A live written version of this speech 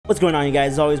What's going on, you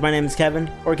guys? As always, my name is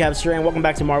Kevin, or Kevster, and welcome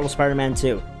back to Marvel Spider-Man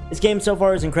 2. This game so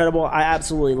far is incredible. I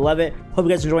absolutely love it. Hope you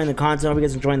guys are enjoying the content. Hope you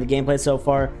guys are enjoying the gameplay so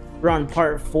far. We're on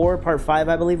part 5,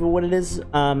 I believe, of what it is.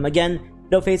 Again,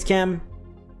 no face cam.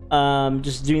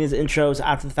 Just doing these intros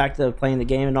after the fact of playing the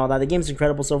game and all that. The game's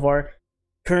incredible so far.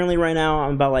 Currently, right now,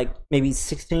 I'm about like maybe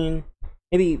 16,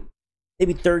 maybe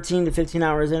 13 to 15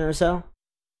 hours in or so.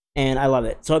 And I love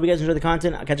it. So I hope you guys enjoy the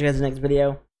content. I'll catch you guys in the next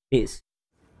video. Peace.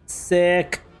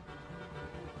 Sick.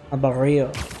 A barrio.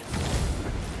 Is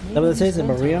that what it says? A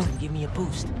barrio? Give me a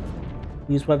boost.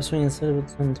 Use web swing instead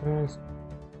of twin turns.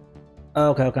 Oh,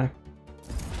 okay.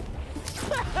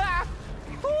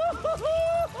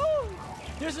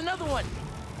 There's another one.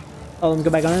 Oh, let me go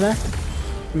back under there.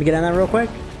 Let me get on that real quick.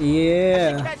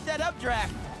 Yeah. Catch that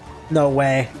updraft. No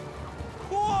way.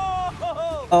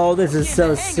 Whoa! Oh, this is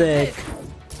so sick.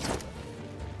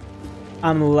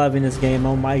 I'm loving this game.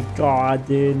 Oh my god,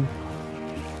 dude.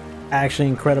 Actually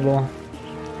incredible.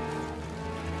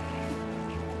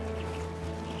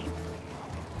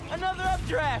 Another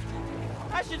updraft.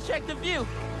 I should check the view.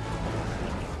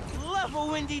 Love a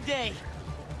windy day.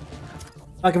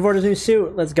 Looking forward to this new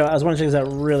suit. Let's go. I was wanting to check this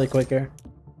out really quick here.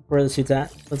 Where are the suits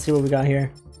at? Let's see what we got here.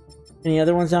 Any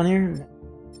other ones down here?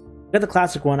 We got the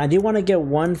classic one. I do want to get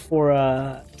one for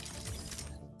I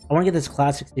want to get this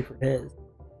classic suit for his.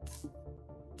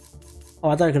 Oh,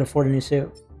 I thought I could afford a new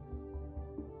suit.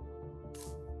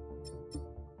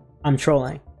 I'm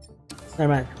trolling.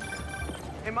 Never mind.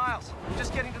 Hey Miles, I'm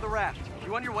just getting to the raft.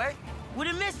 You on your way?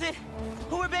 Wouldn't miss it.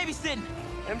 Who are babysitting?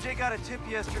 MJ got a tip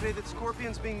yesterday that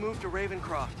Scorpion's being moved to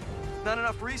Ravencroft. Not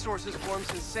enough resources for him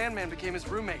since Sandman became his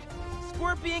roommate.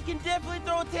 Scorpion can definitely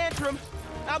throw a tantrum.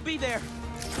 I'll be there.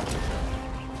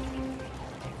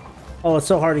 Oh, it's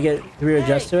so hard to get to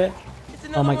readjust to it. It's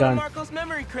Oh my god. One of Marco's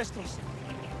memory crystals.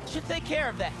 Should take care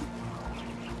of that.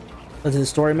 Let's do the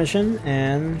story mission,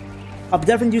 and I'll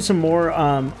definitely do some more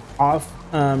off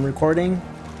recording.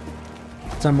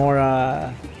 Some more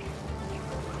what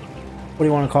do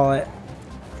you want to call it?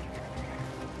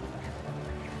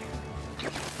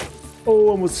 Oh,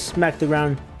 almost smacked the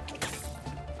ground.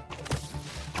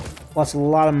 Lost a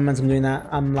lot of momentum doing that.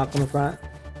 I'm not gonna front.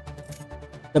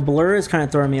 The blur is kind of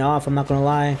throwing me off, I'm not gonna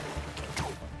lie.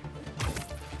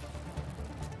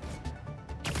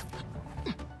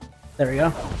 There we go.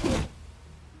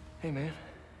 Hey man,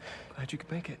 glad you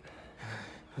could make it.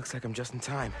 Looks like I'm just in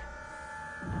time.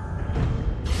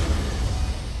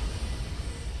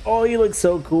 Oh, you look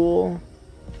so cool.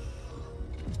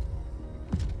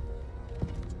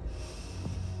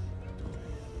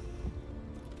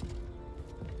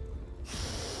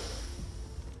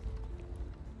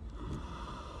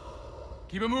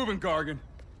 Keep it moving, Gargan.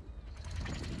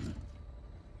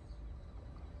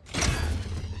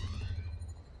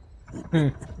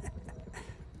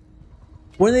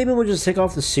 Were they able to just take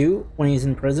off the suit when he's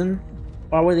in prison?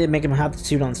 Why would they make him have the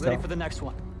suit on still? Ready for the next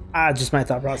one. Just my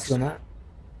thought process on that.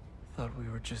 Thought we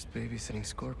were just babysitting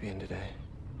Scorpion today.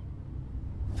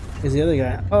 Who's the other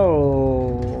guy?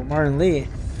 Oh, Martin Lee.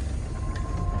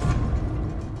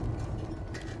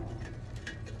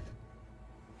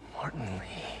 Martin Lee.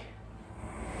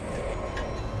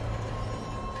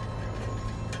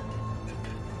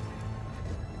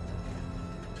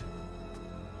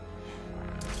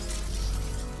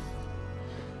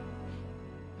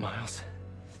 Miles.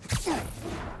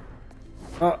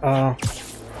 Uh-oh.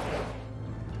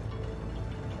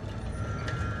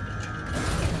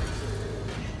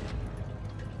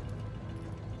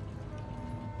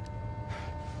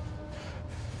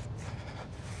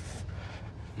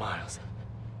 Miles.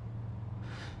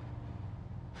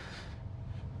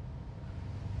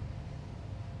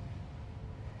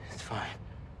 It's fine.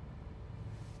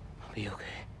 I'll be okay.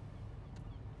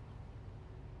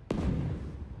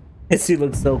 His suit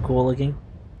looks so cool looking.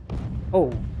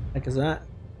 Oh, heck is that?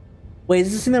 Wait,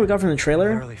 is this the thing that we got from the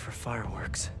trailer? Early for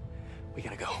fireworks. We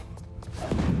gotta go.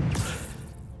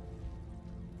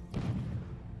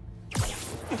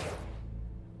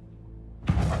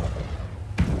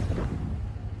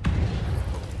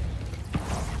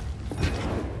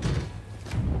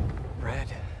 Red,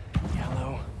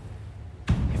 yellow.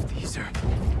 If these are...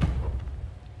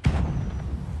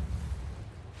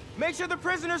 Make sure the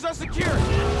prisoners are secure.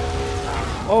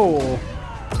 Oh.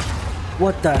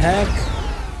 What the heck?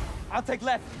 I'll take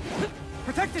left.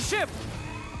 Protect the ship!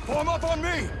 Form up on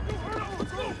me!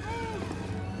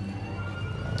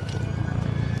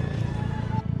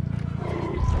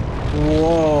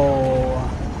 Whoa.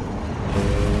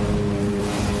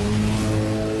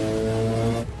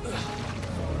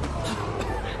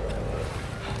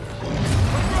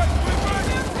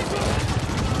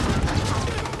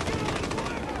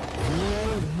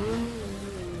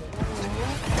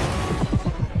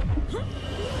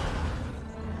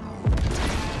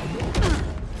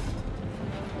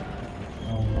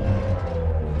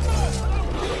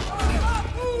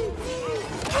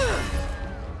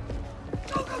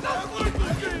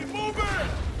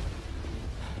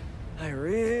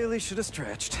 really should have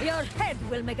stretched. Your head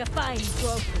will make a fine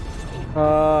trophy.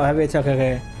 Heavy attack.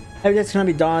 Okay. Heavy attacks cannot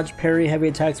be dodged. Parry heavy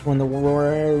attacks when the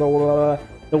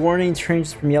warning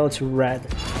changes from yellow to red.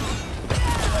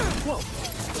 Whoa,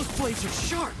 those blades are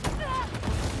sharp.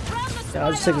 Yeah,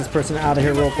 I'll just take this person out of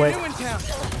here real quick. New in town.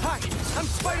 Hi, I'm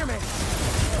Spider-Man.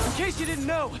 In case you didn't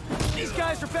know, these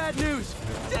guys are bad news.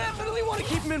 Definitely want to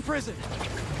keep them in prison.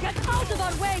 Get out of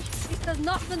our way! This does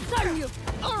not concern you!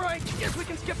 All right, guess we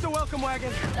can skip the welcome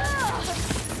wagon.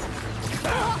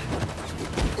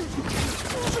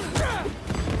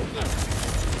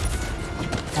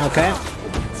 Okay.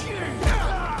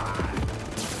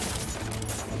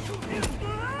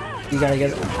 You gotta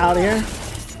get out of here.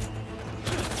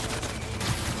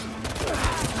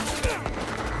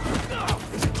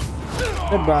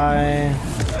 Goodbye.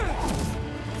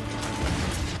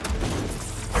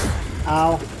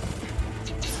 Ow.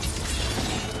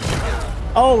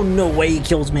 Oh, no way he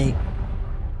kills me.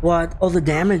 What? Oh, the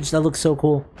damage. That looks so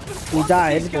cool. We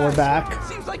died, but we're back.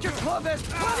 Seems like your club has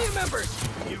plenty of members.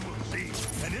 You will see,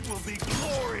 and it will be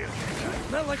glorious.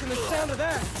 Not liking the sound of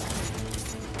that.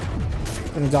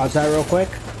 Gonna dodge that real quick.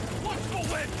 What's the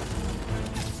win?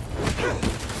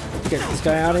 Get this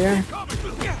guy out of here.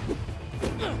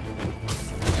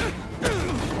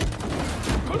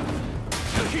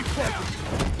 Keep fighting.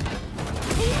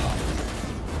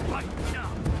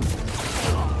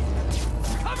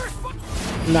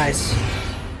 Nice.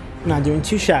 Not doing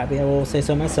too shabby, I will say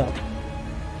so myself.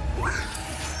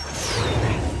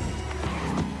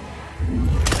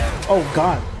 Oh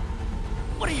god.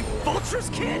 What are you, vultures,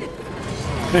 kid?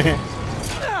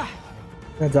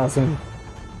 That's awesome.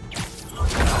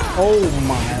 Oh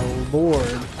my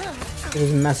lord.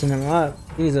 He's messing him up.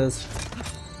 Jesus.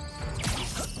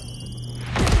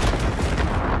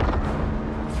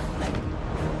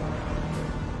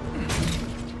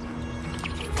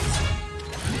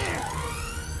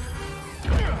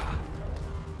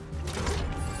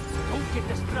 Don't get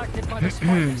distracted by the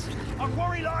spiders. Our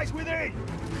quarry lies within.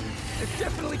 They're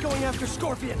definitely going after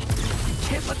Scorpion.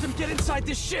 Can't let them get inside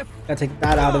this ship. Gotta take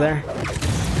that out of there.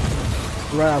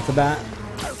 Right off the bat.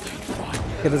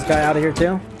 Get this guy out of here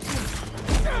too.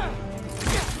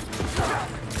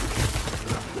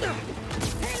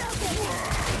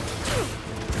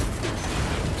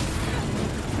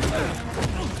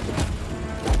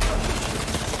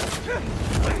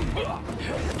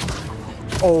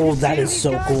 Oh, that is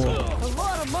so cool. A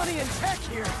lot of money and tech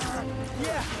here.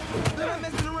 Yeah, they're not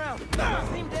messing around. They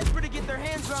seem desperate to get their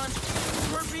hands on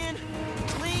Scorpion,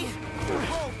 Lee,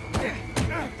 Wolf.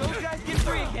 If those guys get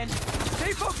free again.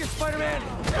 Stay focused, Spider-Man.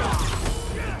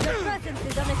 Your presence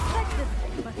is unexpected,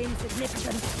 but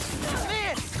insignificant.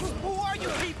 Man, who are you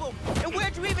people? And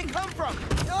where'd you even come from?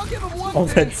 I'll give him one Oh,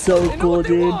 thing. that's so They know cool, what they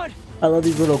dude. want. I love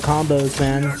these little combos,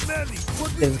 man. There's many.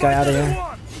 Get this guy out of here.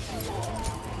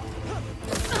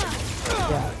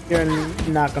 Yeah,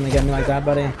 you're not gonna get me like that,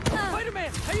 buddy.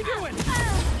 Spider-Man, how you doing?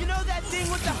 You know that thing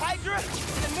with the Hydra?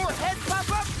 And more heads pop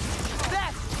up?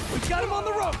 That! We got him on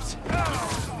the ropes.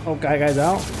 Oh, guy's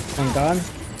out. Thank God.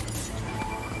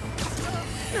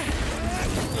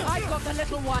 I got the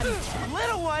little one.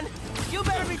 Little one? You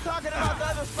better be talking about the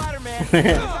other Spider-Man. 'Cause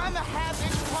I'm a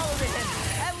half-inch taller than him.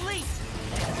 At least.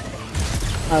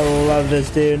 I love this,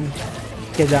 dude.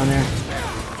 Get down there.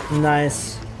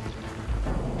 Nice.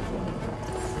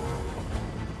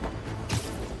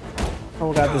 Oh,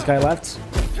 we got this guy left.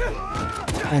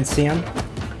 And see him.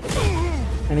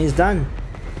 And he's done.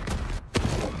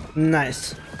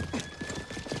 Nice.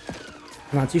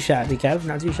 Not too shabby, Kev.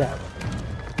 Not too shabby.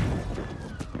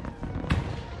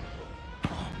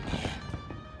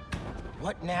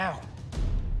 What now?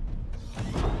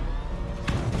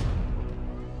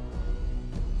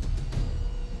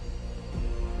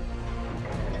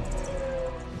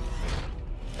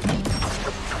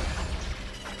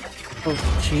 Oh,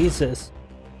 Jesus.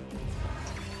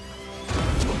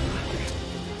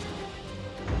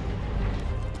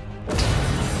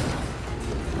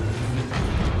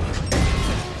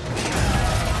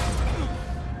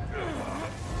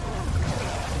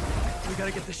 We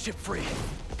gotta get the ship free.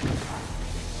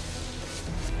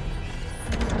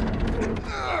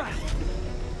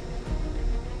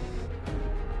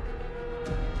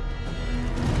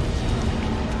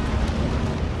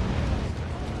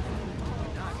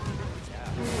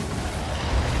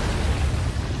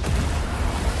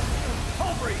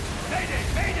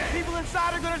 People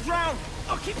inside are gonna drown!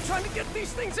 I'll keep trying to get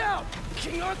these things out.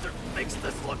 King Arthur makes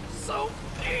this look so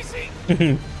easy.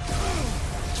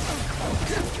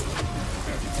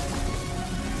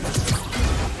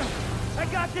 I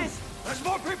got this! There's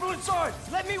more people inside.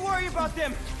 Let me worry about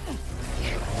them!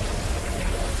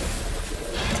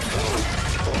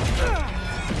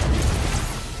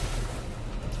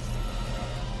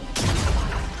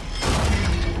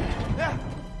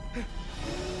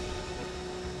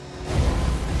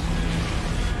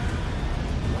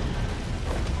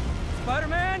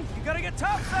 Spider-Man, you gotta get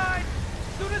topside!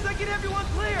 As soon as I get everyone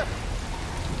clear!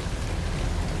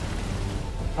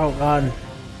 Oh god.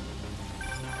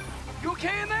 You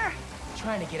okay in there?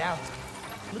 Trying to get out.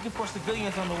 Looking for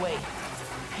civilians on the way.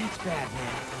 It's bad,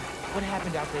 man. What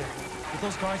happened out there? Did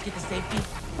those guards get to safety?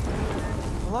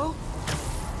 Hello?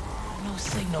 No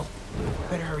signal.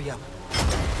 Better hurry up.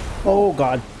 Oh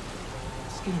god.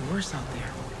 It's getting worse out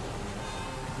there.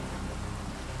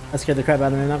 That scared the crap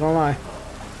out of me, not gonna lie.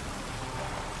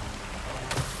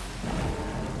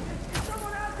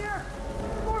 Someone out there!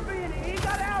 Scorpion, he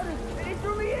got out and he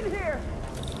threw me in here!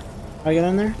 I get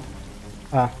in there?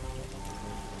 Ah.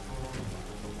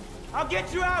 I'll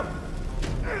get you out!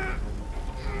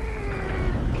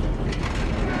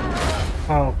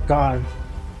 Oh god.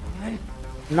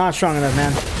 Not strong enough,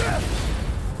 man.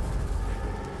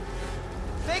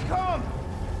 Stay calm!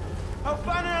 I'll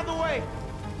find another way!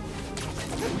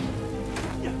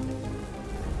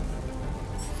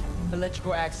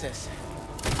 Electrical access.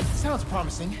 Sounds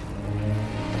promising.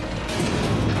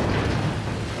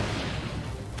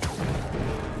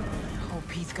 Oh,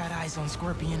 Pete's got eyes on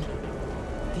Scorpion.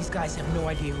 These guys have no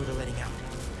idea who they're letting out.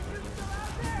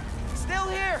 Still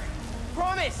here!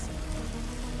 Promise!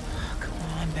 Oh, come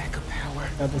on, backup power.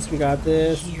 Got this, we got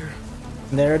this. Here.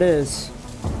 There it is.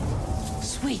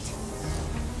 Sweet.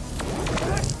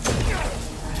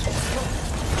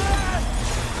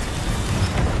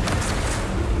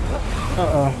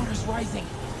 Uh-oh. Water's rising.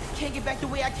 Can't get back the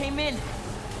way I came in.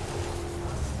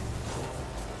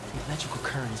 The electrical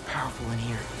current is powerful in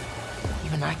here.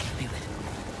 Even I can feel it.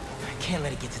 I can't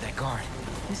let it get to that guard.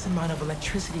 This amount of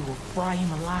electricity will fry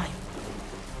him alive.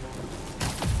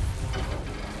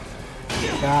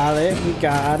 Got it, we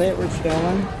got it, we're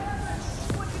chilling.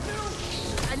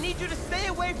 I need you to stay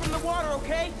away from the water,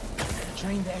 okay?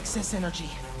 Drain the excess energy.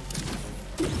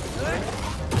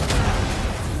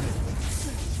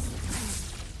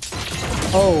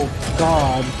 Oh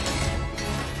god.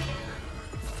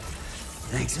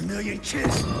 Thanks a million,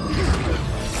 kids.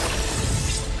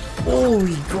 Oh,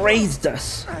 he grazed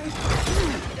us.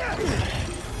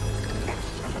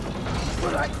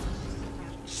 But I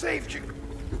saved you.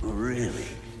 Oh, really?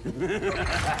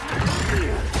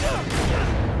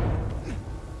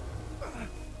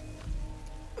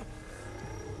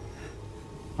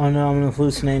 Oh no, I'm gonna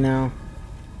hallucinate now.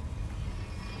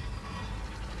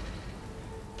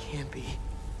 Can't be.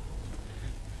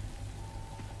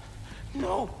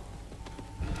 No!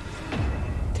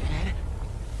 Dad?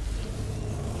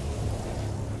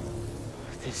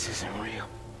 This isn't real.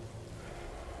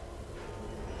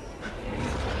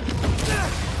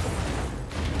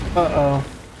 Uh-oh.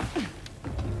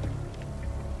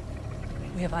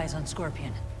 We have eyes on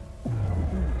Scorpion.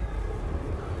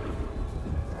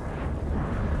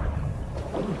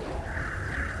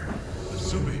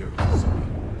 Superhero.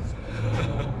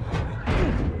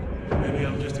 Maybe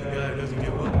I'm just a guy who doesn't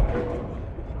give up.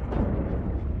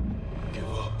 Give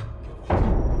up.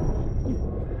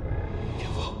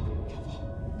 Give up. Give up.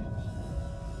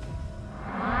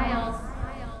 Miles.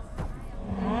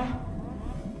 Huh?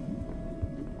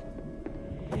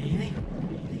 Anything?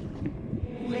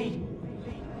 Wait.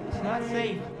 It's not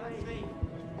safe.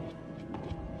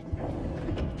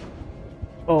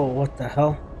 Oh, what the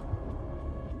hell?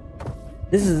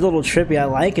 This is a little trippy. I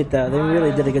like it though. They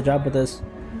really did a good job with this.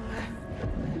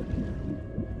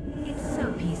 It's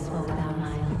so peaceful without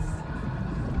Miles.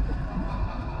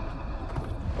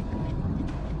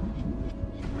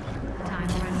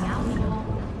 Time's running out.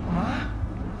 Huh?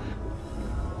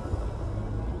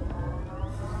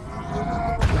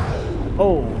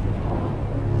 Oh.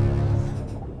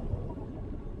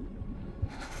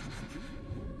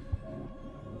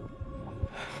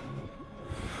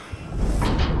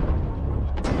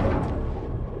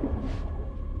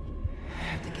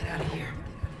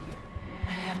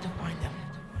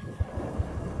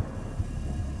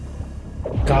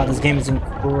 God, this game is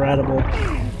incredible.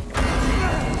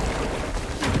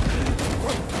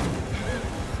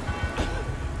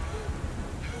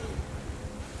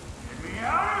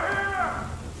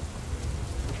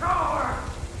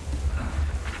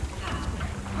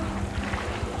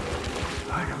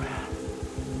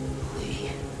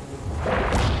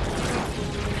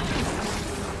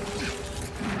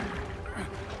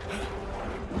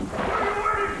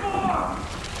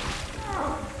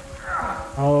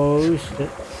 Oh shit.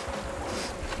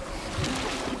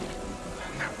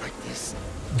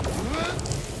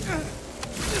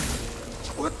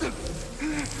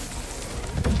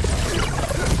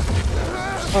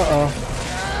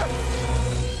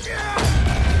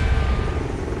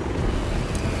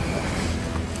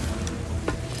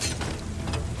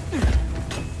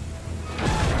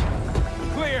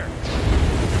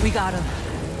 got him.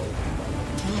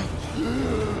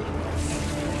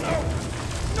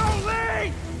 No,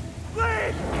 leave!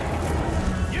 Leave!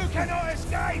 You cannot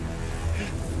escape!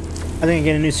 I think I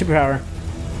get a new superpower.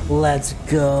 Let's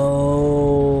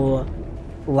go.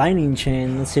 Lightning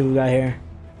chain. Let's see what we got here.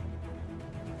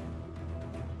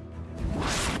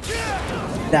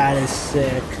 That is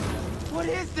sick. What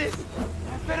is this?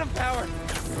 Venom power.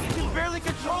 I can barely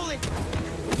control it.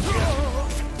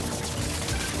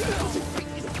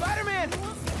 Spider-Man!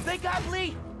 They got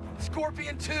Lee!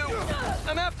 Scorpion 2.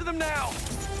 I'm after them now.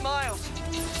 Miles,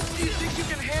 do you think you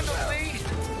can handle Lee?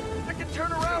 I can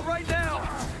turn around right now.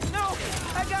 No!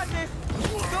 I got this!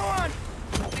 Go on!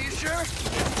 Are you sure?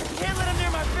 Can't let him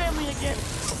near my family again!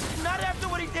 Not after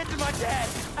what he did to my dad!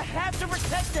 I have to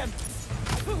protect them!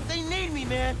 They need me,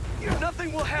 man!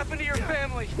 Nothing will happen to your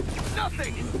family.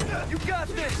 Nothing! You got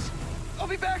this! I'll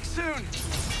be back soon!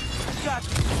 Got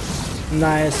you.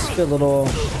 Nice. Good little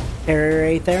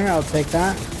area right there. I'll take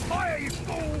that. Fire, you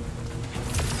fool!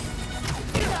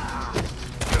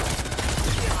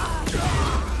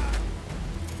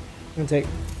 I'm gonna take.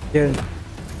 Dude.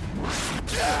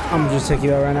 I'm gonna just take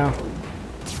you out right now.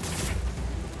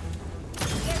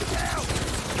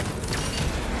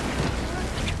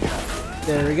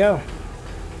 There we go.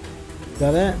 Is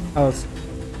that it? Oh, it's...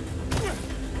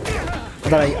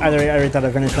 I already thought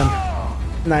I finished them.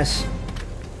 Nice.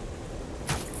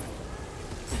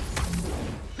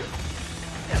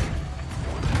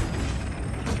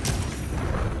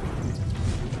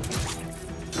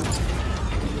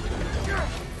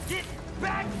 Get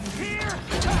back here!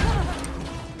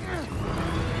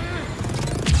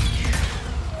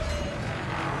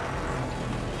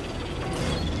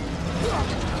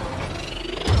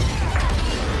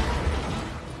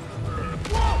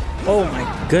 Oh my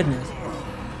goodness.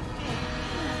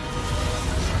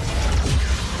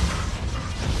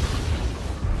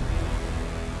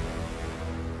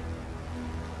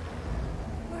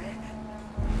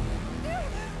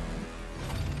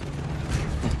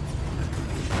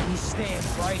 He stands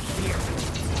right here.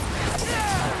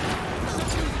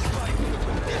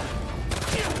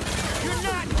 You're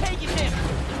not taking him!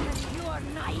 You're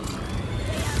nice.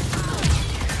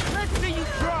 Let's see you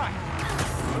try!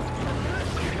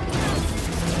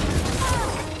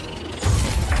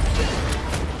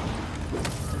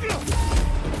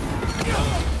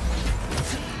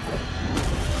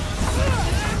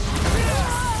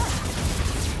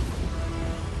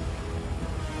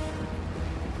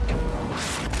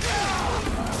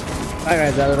 That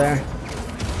guy's out of there.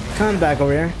 Come back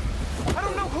over here. I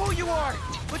don't know who you are,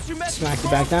 but you met Smack you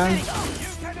back down. You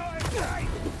cannot escape.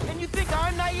 And you think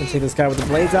I'm naive? Let's take this guy with the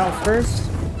blades out first.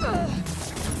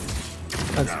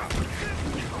 Let's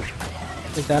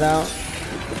take that out.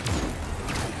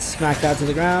 Smack that to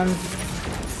the ground.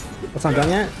 That's not done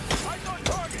yet.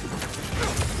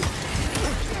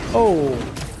 Oh,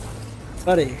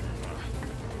 buddy.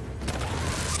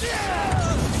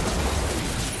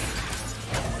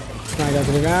 Smack that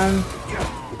to the ground.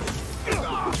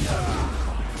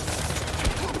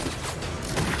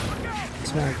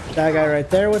 Smack that guy right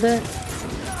there with it.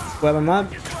 Web him up.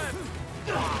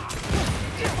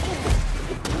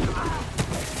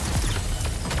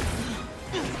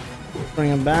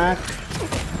 Bring him back.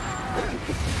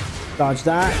 Dodge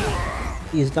that.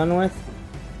 He's done with.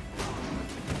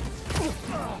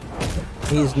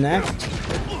 He's next.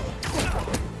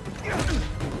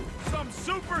 Some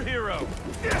superhero!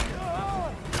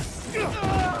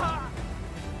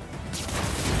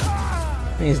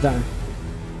 He's done.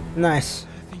 Nice.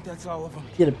 I think that's all of them.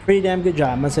 Did a pretty damn good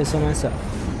job, I must say so myself.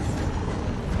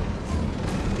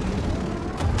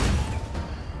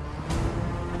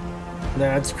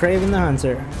 That's Kraven the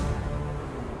Hunter.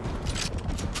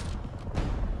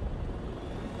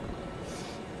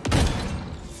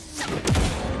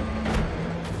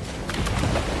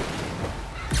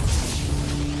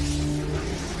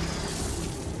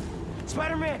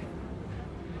 Spider-Man!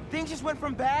 Things just went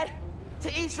from bad to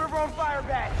East River on fire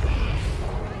bad.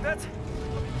 That's...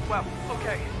 well,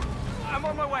 okay. I'm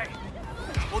on my way.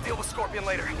 We'll deal with Scorpion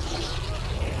later.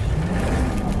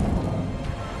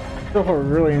 So far,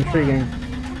 really intriguing.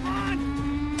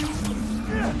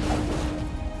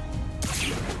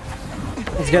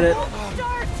 Let's get it.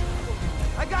 Start!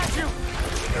 I got you!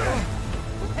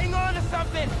 Hang on to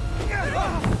something!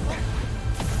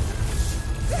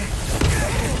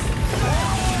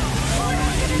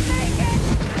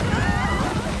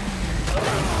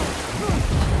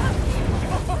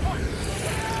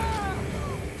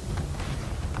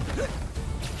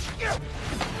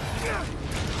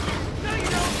 No, you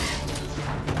don't!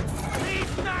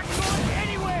 He's not going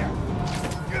anywhere!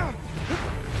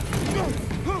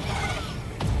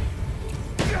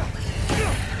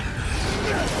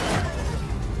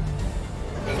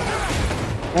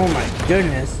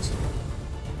 goodness.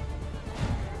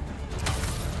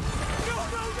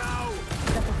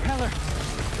 That propeller.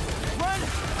 Run!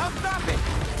 I'll stop it!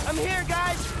 I'm here,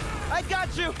 guys! I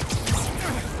got you!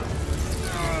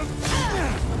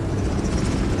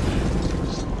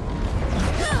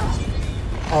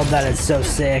 Oh, that is so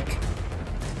sick.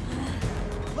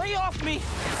 Lay off me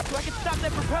so I can stop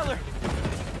that propeller.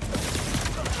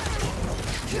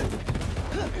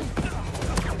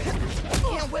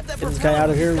 Can't whip that Get this guy out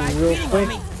of here real quick.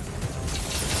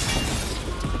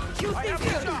 You think you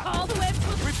can call the way?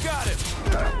 We've got it.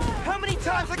 How many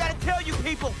times I gotta tell you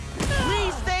people?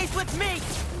 Lee stays with me.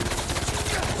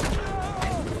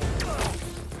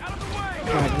 Out of the way.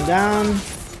 Knock him down.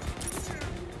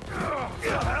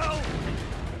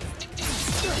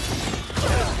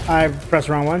 I pressed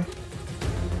the wrong one.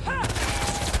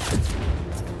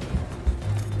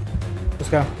 Let's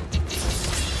go.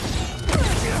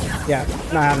 Yeah,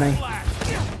 not happening.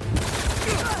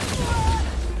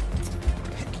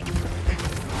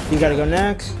 You gotta go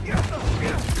next.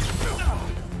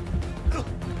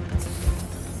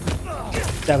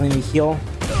 Definitely need to heal.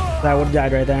 I would have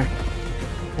died right there.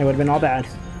 It would have been all bad.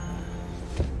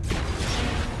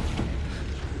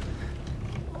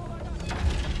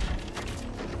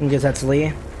 I guess that's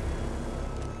Lee.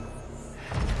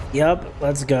 Yep,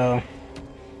 let's go.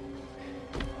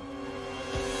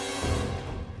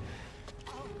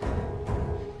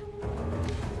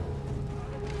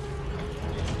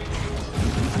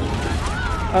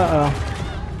 Uh-oh.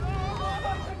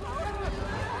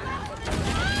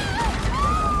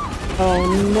 Oh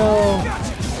no.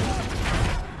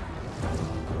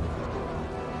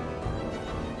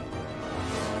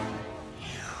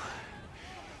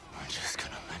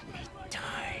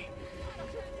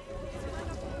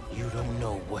 You don't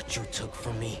know what you took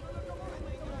from me.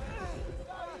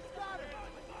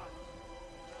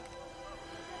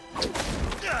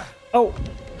 Oh.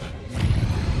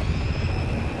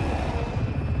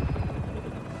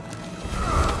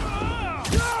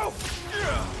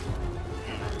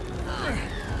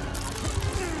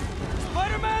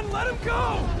 Spider-Man, let him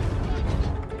go!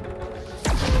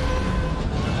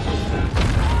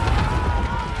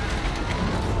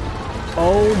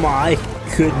 Oh my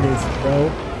goodness, bro.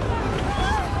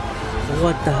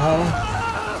 What the hell?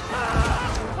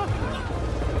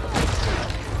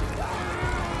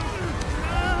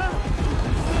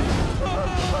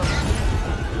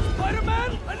 Spider-Man,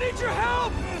 I need your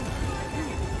help!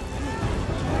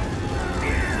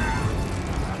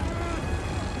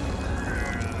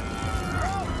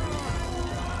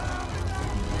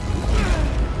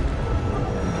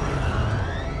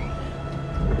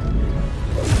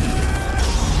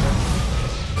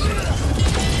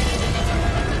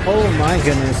 Oh my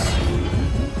goodness.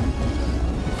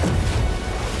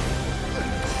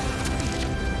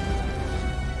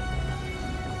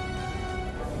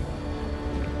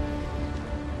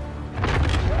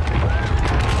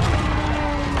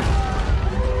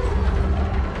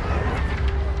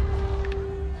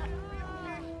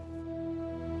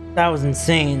 That was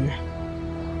insane.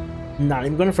 Not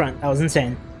even gonna front. That was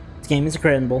insane. This game is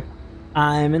incredible.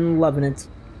 I'm loving it.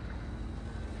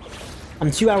 I'm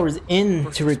 2 hours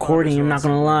into recording, I'm not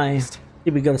gonna lie.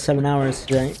 Did we go to 7 hours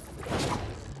today?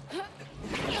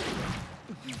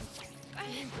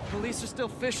 Police are still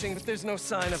fishing, but there's no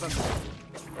sign of him.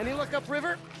 Any luck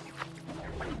upriver?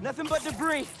 Nothing but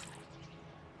debris.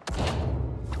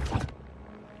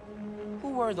 Who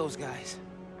were those guys?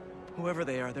 Whoever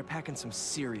they are, they're packing some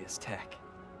serious tech.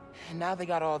 And now they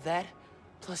got all that,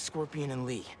 plus Scorpion and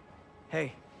Lee.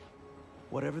 Hey,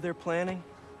 whatever they're planning,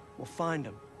 we'll find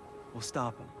them. We'll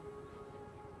stop them.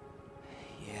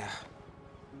 Yeah.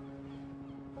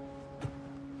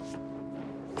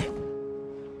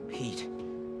 Pete.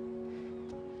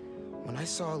 When I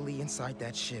saw Lee inside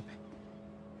that ship,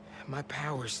 my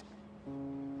powers,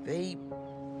 they...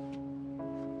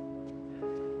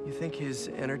 You think his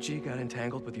energy got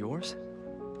entangled with yours?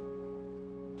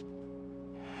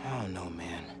 I don't know,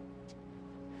 man.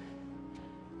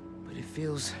 But it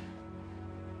feels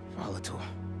volatile.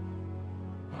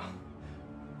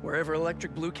 Wherever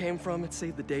Electric Blue came from, it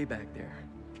saved the day back there.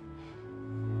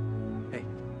 Hey.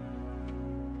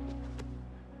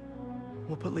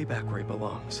 We'll put Lee back where he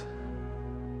belongs.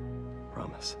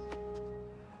 Promise.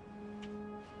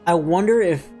 I wonder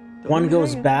if one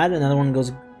goes bad and the other one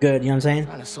goes good, you know what I'm saying?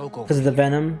 Because of the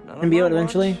Venom symbiote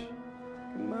eventually.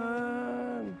 Come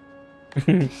on.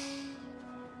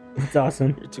 It's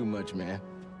awesome. You're too much, man.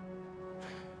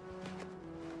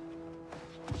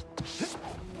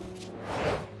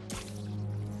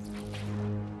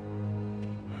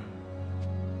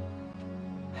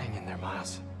 Hang in there,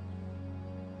 Miles.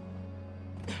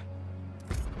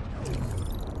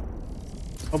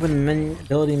 Open menu,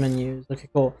 ability menus. Okay,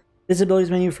 cool. This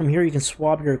abilities menu, from here you can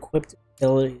swap your equipped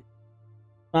abilities.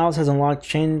 Miles has unlocked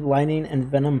Chain Lightning and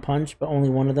Venom Punch, but only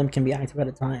one of them can be active at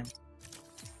a time.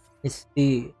 I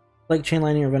see. Like Chain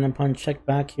Lightning or Venom Punch, check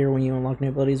back here when you unlock new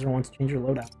abilities or want to change your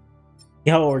loadout.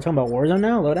 Yo, we're talking about Warzone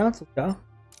now? Loadouts? Let's go.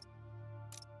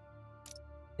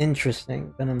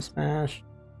 Interesting. Venom Smash.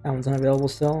 That one's unavailable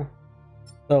still.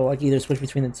 So I can either switch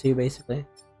between the two, basically.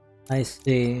 I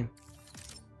see.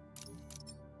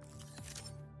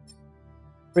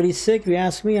 Pretty sick if you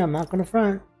ask me, I'm not gonna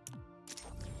front.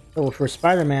 So for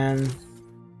Spider-Man...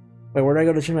 Wait, where did I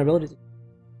go to change my abilities?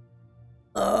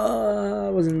 I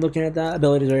wasn't looking at that.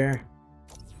 Abilities right here.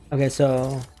 Okay,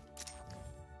 so...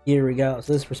 Here we go.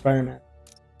 So this is for Spider-Man.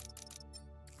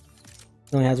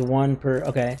 He only has one per...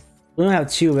 Okay. We don't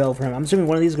have two available for him. I'm assuming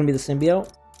one of these is going to be the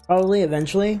symbiote. Probably,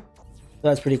 eventually. So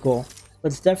that's pretty cool.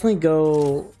 Let's definitely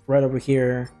go right over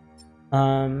here.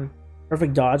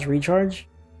 Perfect dodge, recharge.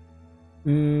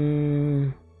 Yeah,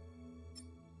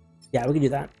 we can do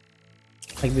that.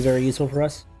 That could be very useful for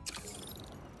us.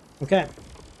 Okay.